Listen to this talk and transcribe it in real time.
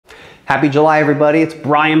Happy July, everybody. It's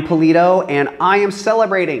Brian Pulido, and I am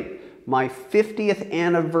celebrating my 50th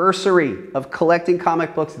anniversary of collecting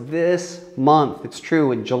comic books this month. It's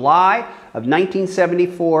true. In July of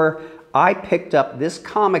 1974, I picked up this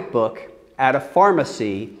comic book at a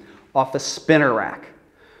pharmacy off a spinner rack.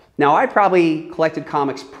 Now, I probably collected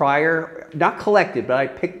comics prior, not collected, but I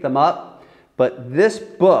picked them up. But this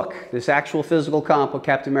book, this actual physical comic book,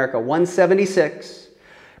 Captain America 176,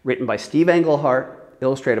 written by Steve Englehart,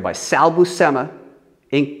 illustrated by Sal Buscema,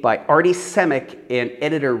 inked by Artie Semick, and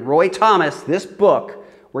editor Roy Thomas. This book,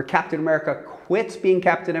 where Captain America quits being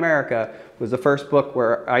Captain America, was the first book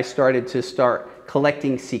where I started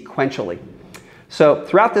collecting sequentially. So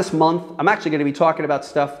throughout this month, I'm actually going to be talking about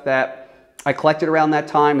stuff that I collected around that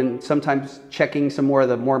time, and sometimes checking some more of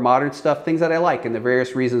the more modern stuff, things that I like and the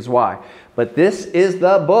various reasons why. But this is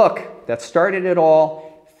the book that started it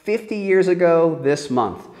all 50 years ago this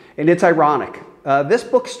month. And it's ironic. This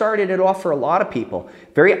book started it off for a lot of people.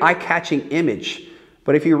 Very eye-catching image.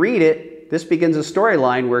 But if you read it, this begins a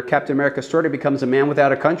storyline where Captain America sort of becomes a man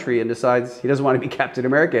without a country and decides he doesn't want to be Captain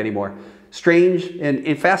America anymore. Strange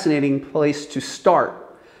and fascinating place to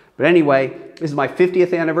start. But anyway, this is my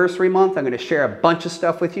 50th anniversary month. I'm going to share a bunch of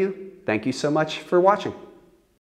stuff with you. Thank you so much for watching.